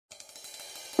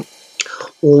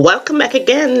Welcome back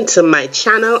again to my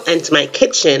channel and to my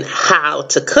kitchen, how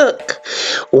to cook.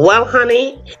 Well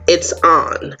honey, it's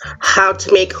on. How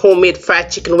to make homemade fried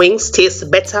chicken wings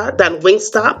taste better than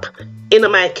Wingstop in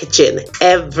my kitchen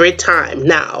every time.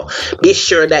 Now be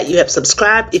sure that you have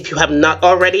subscribed if you have not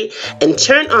already, and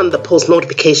turn on the post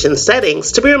notification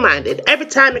settings to be reminded every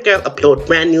time a girl upload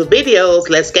brand new videos.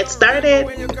 Let's get started.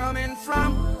 Where you coming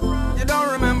from? You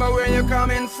don't remember where you're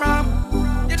coming from.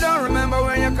 You don't remember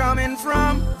where you're coming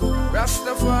from.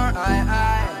 Rastafari,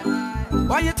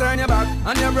 why you turn your back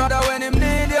on your brother when him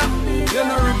need you? You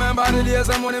don't remember the days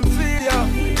and when him feed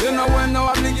you. You know when no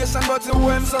obligation but to owe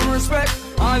him some respect.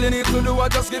 All you need to do is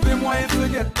just give him one to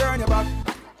get turn your back.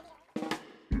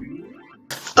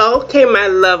 Okay, my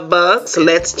love bugs,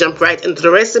 let's jump right into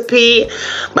the recipe.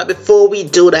 But before we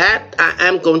do that, I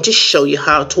am going to show you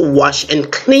how to wash and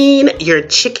clean your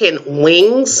chicken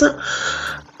wings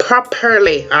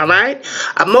properly. All right,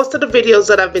 most of the videos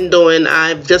that I've been doing,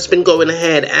 I've just been going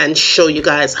ahead and show you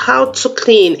guys how to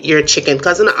clean your chicken,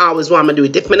 because I always want to do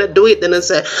it. If I do it, then I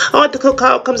say, oh, the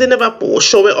cookout comes in, never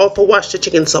show it off or wash the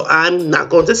chicken. So I'm not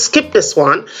going to skip this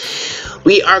one.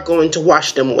 We are going to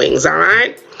wash them wings. All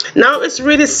right, now it's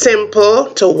really simple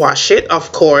to wash it.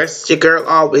 Of course, your girl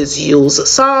always use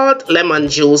salt, lemon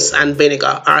juice, and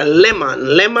vinegar, or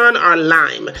lemon or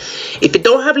lime. If you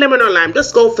don't have lemon or lime,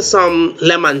 just go for some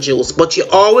lemon juice, but you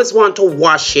always want to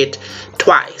wash it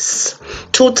twice.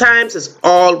 2 times is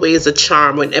always a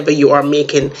charm whenever you are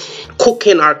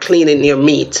cooking or cleaning your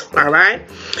meat. All right,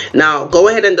 now go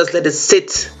ahead and just let it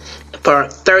sit for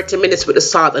 30 minutes with the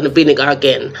salt and the vinegar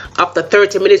again. After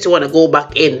 30 minutes, you want to go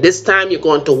back in. This time you're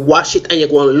going to wash it and you're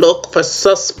going to look for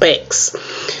suspects.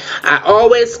 I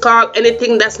always call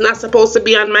anything that's not supposed to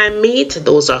be on my meat,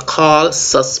 those are called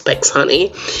suspects,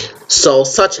 honey. So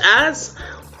such as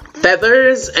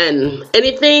feathers and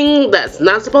anything that's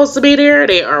not supposed to be there,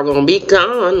 they are going to be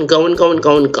gone.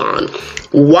 Gone.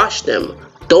 Wash them.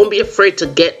 Don't be afraid to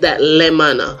get that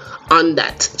lemon on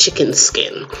that chicken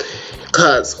skin,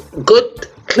 because good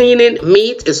cleaning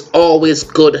meat is always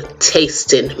good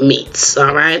tasting meats.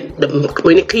 All right,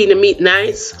 when you clean the meat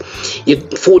nice, your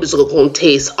food is going to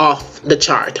taste off the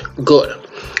chart good.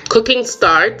 Cooking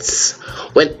starts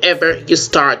whenever you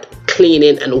start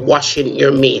cleaning and washing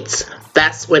your meats.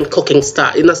 That's when cooking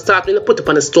starts. You know, start when you put it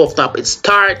on the stove top. It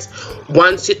starts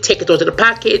once you take it out of the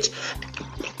package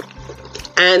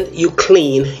and you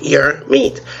clean your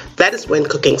meat. That is when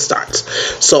cooking starts.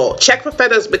 So check for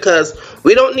feathers, because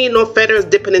we don't need no feathers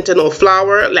dipping into no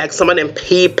flour like some of them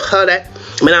people that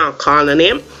I'm not calling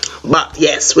them. But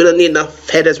yes, we don't need no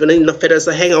feathers. We don't need no feathers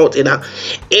to hang out in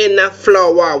a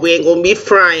flour. We ain't gonna be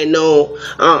frying no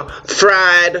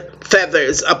fried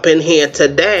feathers up in here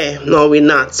today. No, we're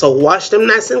not. So wash them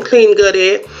nice and clean,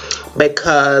 goody.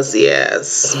 Because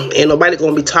yes, ain't nobody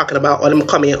gonna be talking about, oh, them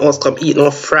come here and come eat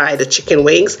no fried chicken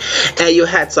wings and you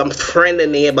had some friendly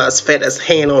neighbors feathers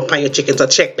hanging out on your chicken. So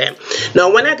check them.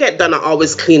 Now when I get done, I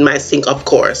always clean my sink, of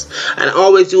course, and I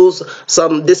always use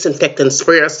some disinfectant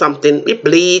spray or something with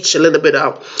bleach, a little bit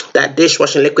of that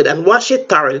dishwashing liquid, and wash it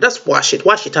thoroughly. Just wash it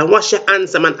and wash your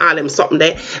hands and all them something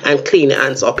there, and clean your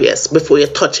hands up, yes, before you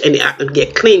touch any.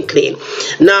 Get clean.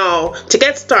 Now to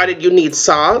get started, you need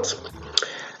salt.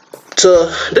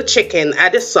 To the chicken,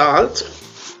 add the salt,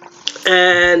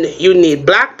 and you need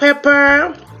black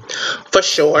pepper for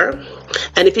sure.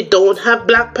 And if you don't have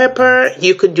black pepper,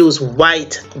 you could use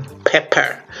white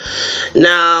pepper.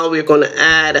 Now we're going to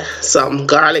add some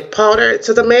garlic powder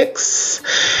to the mix,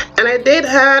 and I did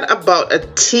add about a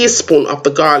teaspoon of the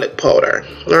garlic powder.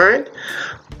 All right,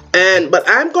 but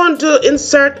I'm going to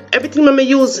insert everything I'm going to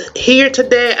use here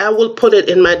today. I will put it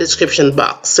in my description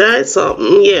box, right? So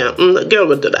yeah, girl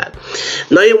will do that.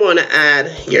 Now you want to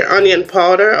add your onion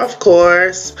powder, of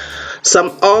course,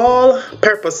 some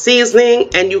all-purpose seasoning,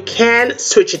 and you can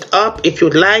switch it up if you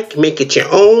like, make it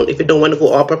your own. If you don't want to go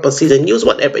all-purpose seasoning, use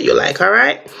whatever you like. All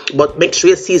right, but make sure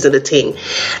you season the thing.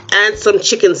 Add some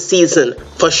chicken season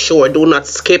for sure. Do not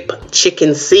skip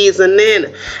chicken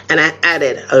seasoning, and I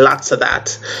added lots of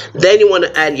that. Then you want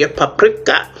to add your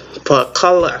paprika for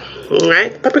color.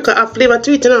 Right, paprika have flavor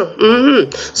to it, you know.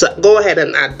 So go ahead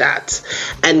and add that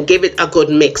and give it a good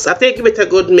mix. After you give it a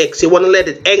good mix, you want to let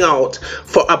it hang out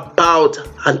for about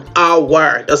an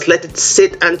hour. Just let it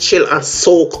sit and chill and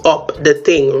soak up the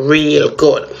thing real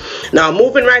good. Now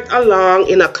moving right along,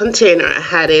 in a container I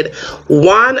added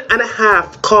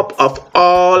 1.5 cup of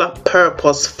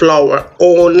all-purpose flour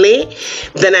only.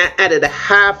 Then I added a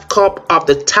 1/2 cup of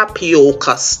the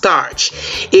tapioca starch.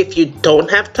 If you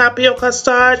don't have tapioca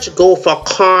starch, go for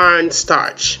corn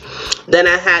starch. Then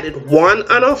I added 1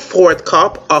 1/4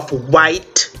 cup of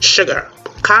white sugar,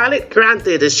 call it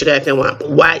granulated sugar if you want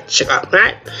white sugar,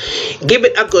 right? Give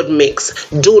it a good mix.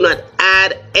 Do not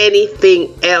add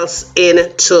anything else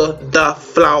into the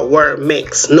flour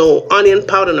mix. No onion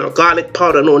powder, no garlic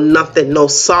powder, no nothing, no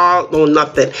salt, no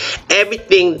nothing.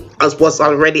 Everything was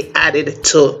already added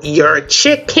to your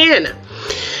chicken.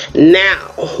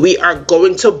 Now we are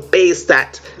going to base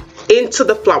that into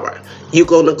the flour. You're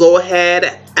going to go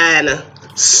ahead and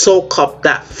soak up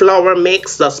that flour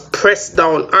mix. Just press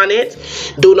down on it.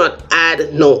 Do not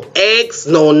add no eggs,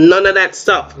 no none of that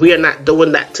stuff. We are not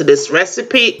doing that to this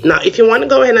recipe. Now if you want to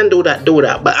go ahead and do that,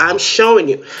 but I'm showing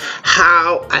you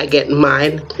how I get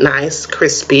mine nice,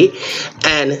 crispy,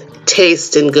 and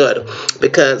tasting good,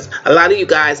 because a lot of you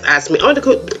guys ask me, oh,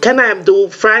 can I do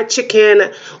fried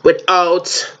chicken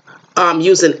without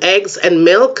using eggs and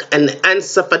milk? And the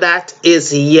answer for that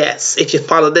is yes. If you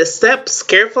follow the steps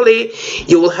carefully,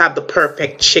 you will have the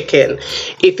perfect chicken.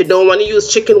 If you don't want to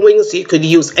use chicken wings, you could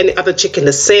use any other chicken,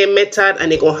 the same method,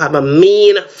 and you're gonna have a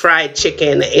mean fried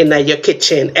chicken in your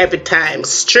kitchen every time,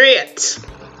 straight.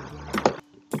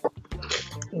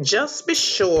 Just be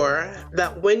sure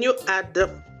that when you add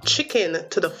the chicken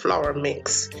to the flour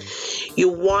mix, you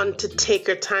want to take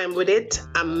your time with it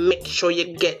and make sure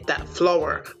you get that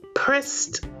flour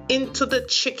pressed into the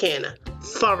chicken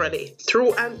thoroughly,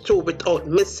 through and through, without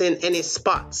missing any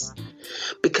spots.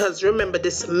 Because remember,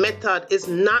 this method is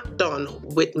not done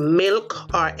with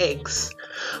milk or eggs,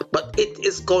 but it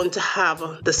is going to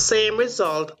have the same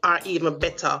result or even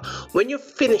better. When you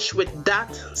finish with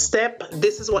that step,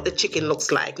 this is what the chicken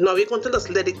looks like. Now you're going to just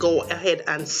let it go ahead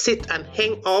and sit and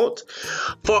hang out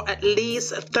for at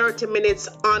least 30 minutes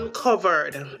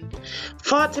uncovered.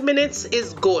 40 minutes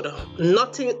is good.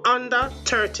 Nothing under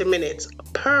 30 minutes.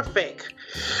 Perfect.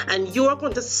 And you are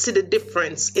going to see the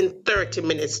difference in 30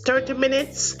 minutes. 30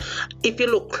 minutes, if you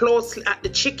look closely at the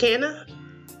chicken,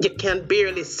 you can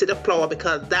barely see the flour,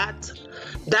 because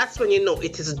that's when you know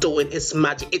it is doing its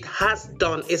magic. It has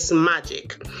done its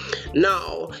magic.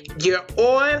 Now your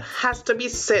oil has to be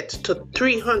set to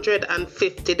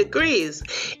 350 degrees.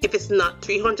 If it's not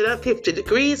 350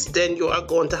 degrees, then you are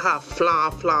going to have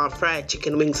flour fried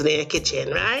chicken wings in your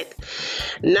kitchen, right?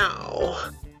 Now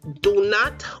do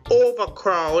not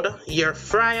overcrowd your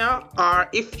fryer, or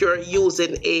if you're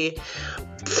using a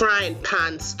frying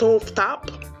pan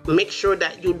stovetop, make sure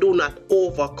that you do not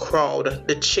overcrowd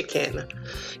the chicken.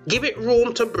 Give it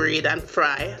room to breathe and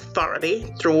fry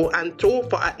thoroughly through and through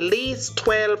for at least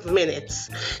 12 minutes.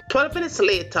 12 minutes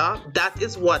later, that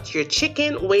is what your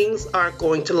chicken wings are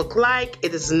going to look like.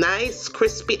 It is nice,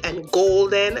 crispy, and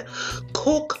golden.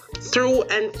 Cook through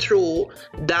and through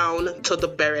down to the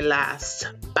very last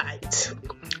bite.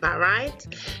 Alright,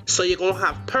 so you're gonna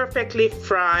have perfectly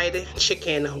fried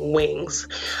chicken wings.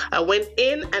 I went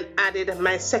in and added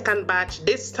my second batch.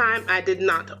 This time I did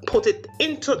not put it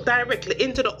directly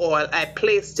into the oil. I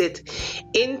placed it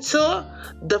into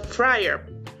the fryer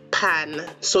pan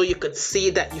so you could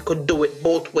see that you could do it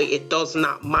both ways. It does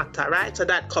not matter, right? So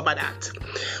that covered that.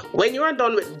 When you are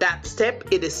done with that step,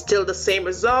 it is still the same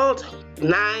result.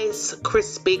 Nice,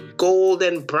 crispy,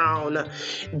 golden brown,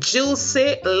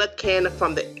 juicy looking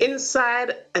from the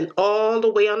inside and all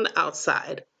the way on the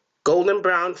outside. Golden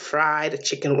brown fried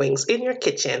chicken wings in your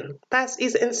kitchen. That's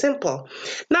easy and simple.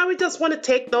 Now we just want to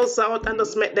take those out and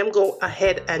just make them go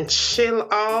ahead and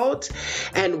chill out.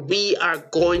 And we are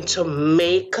going to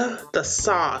make the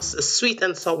sauce, a sweet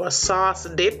and sour sauce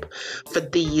dip for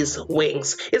these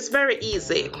wings. It's very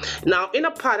easy. Now in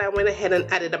a pot, I went ahead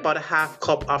and added about a half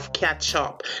cup of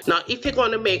ketchup. Now if you're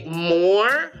going to make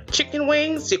more chicken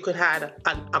wings, you could add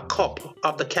a cup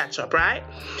of the ketchup, right?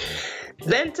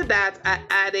 Then to that, I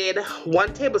added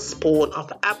 1 tablespoon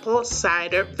of apple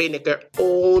cider vinegar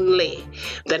only.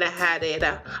 Then I added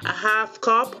a half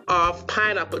cup of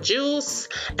pineapple juice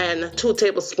and 2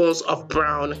 tablespoons of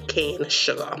brown cane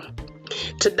sugar.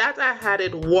 To that, I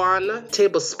added 1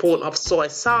 tablespoon of soy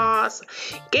sauce,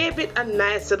 gave it a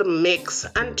nice little mix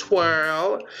and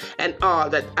twirl, and all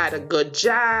that added good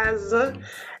jazz.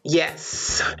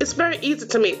 Yes, it's very easy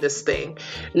to make this thing.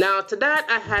 Now to that,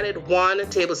 I added 1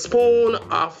 tablespoon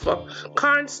of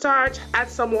cornstarch, add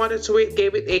some water to it,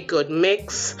 gave it a good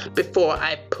mix before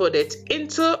I put it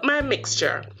into my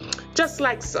mixture, just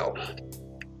like so.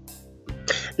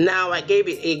 Now I gave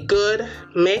it a good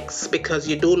mix because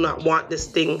you do not want this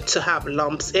thing to have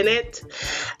lumps in it.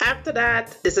 After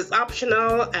that, this is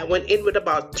optional. I went in with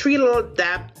about 3 little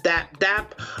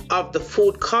dab of the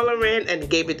food coloring and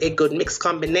gave it a good mix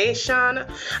combination,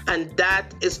 and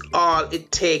that is all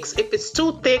it takes. If it's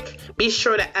too thick, be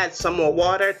sure to add some more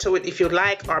water to it if you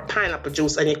like, or pineapple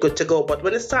juice, and you're good to go. But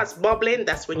when it starts bubbling,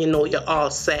 that's when you know you're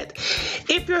all set.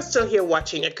 If you're still here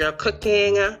watching your girl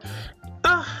cooking,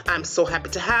 I'm so happy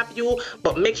to have you,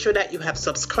 but make sure that you have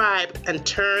subscribed and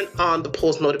turn on the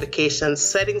post notification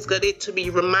settings. Got it to be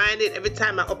reminded every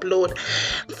time I upload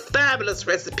fabulous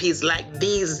recipes like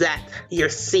these that you're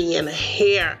seeing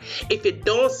here. If you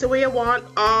don't see what you want,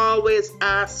 always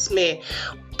ask me.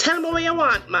 Tell me what you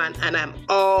want, man, and I'm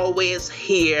always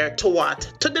here to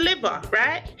what? To deliver,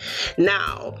 right?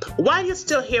 Now, while you're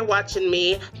still here watching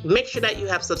me, make sure that you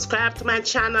have subscribed to my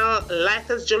channel,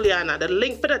 Life as Juliana. The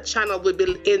link for the channel will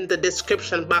be in the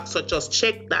description box, so just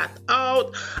check that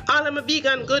out. All of my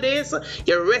vegan goodies,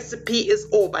 your recipe is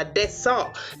over. That's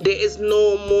all. There is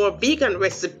no more vegan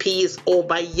recipes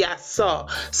over here, so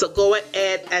go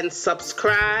ahead and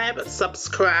subscribe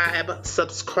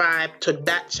to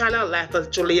that channel, Life as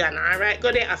Juliana. Alright,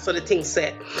 go there. I saw the thing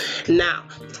said. Now,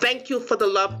 thank you for the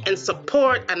love and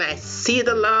support, and I see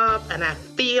the love and I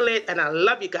feel it, and I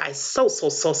love you guys so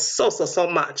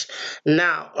much.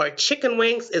 Now, our chicken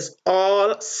wings is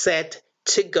all set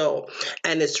to go,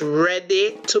 and it's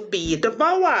ready to be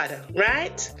devoured.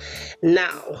 Right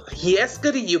now, yes,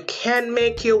 goody, you can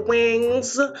make your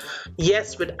wings,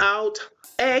 yes, without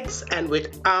eggs and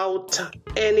without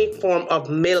any form of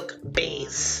milk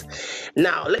base.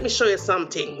 Now let me show you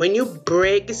something. When you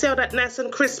break, you see how that nice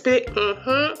and crispy?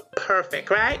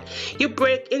 Perfect, right? You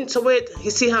break into it,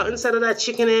 you see how inside of that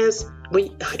chicken is?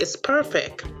 It's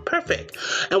perfect.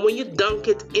 And when you dunk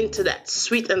it into that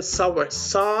sweet and sour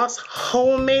sauce,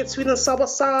 homemade sweet and sour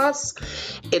sauce,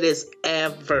 it is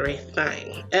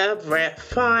everything.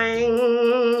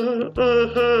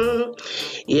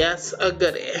 Yes, a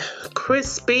goodie.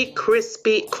 Crispy.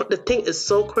 The thing is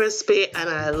so crispy, and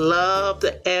I loved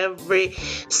every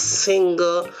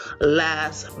single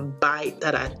last bite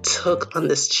that I took on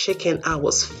this chicken. I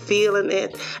was feeling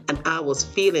it, and I was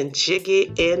feeling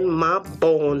jiggy in my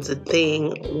bones. The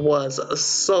thing was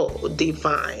so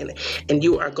divine, and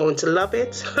you are going to love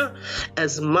it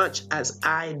as much as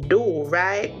I do,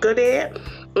 right? Goodie.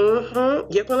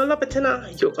 You're gonna love it, Tina.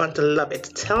 You're going to love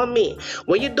it. Tell me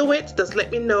when you do it. Just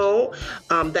let me know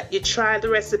that you tried the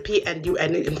recipe and you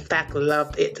in fact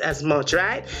loved it as much,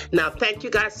 right? Now, thank you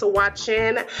guys for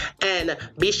watching, and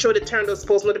be sure to turn those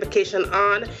post notifications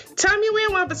on. Tell me where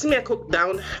you want to see me cook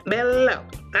down below,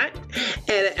 right?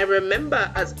 And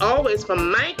remember, as always,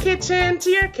 from my kitchen to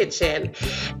your kitchen,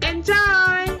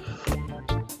 enjoy.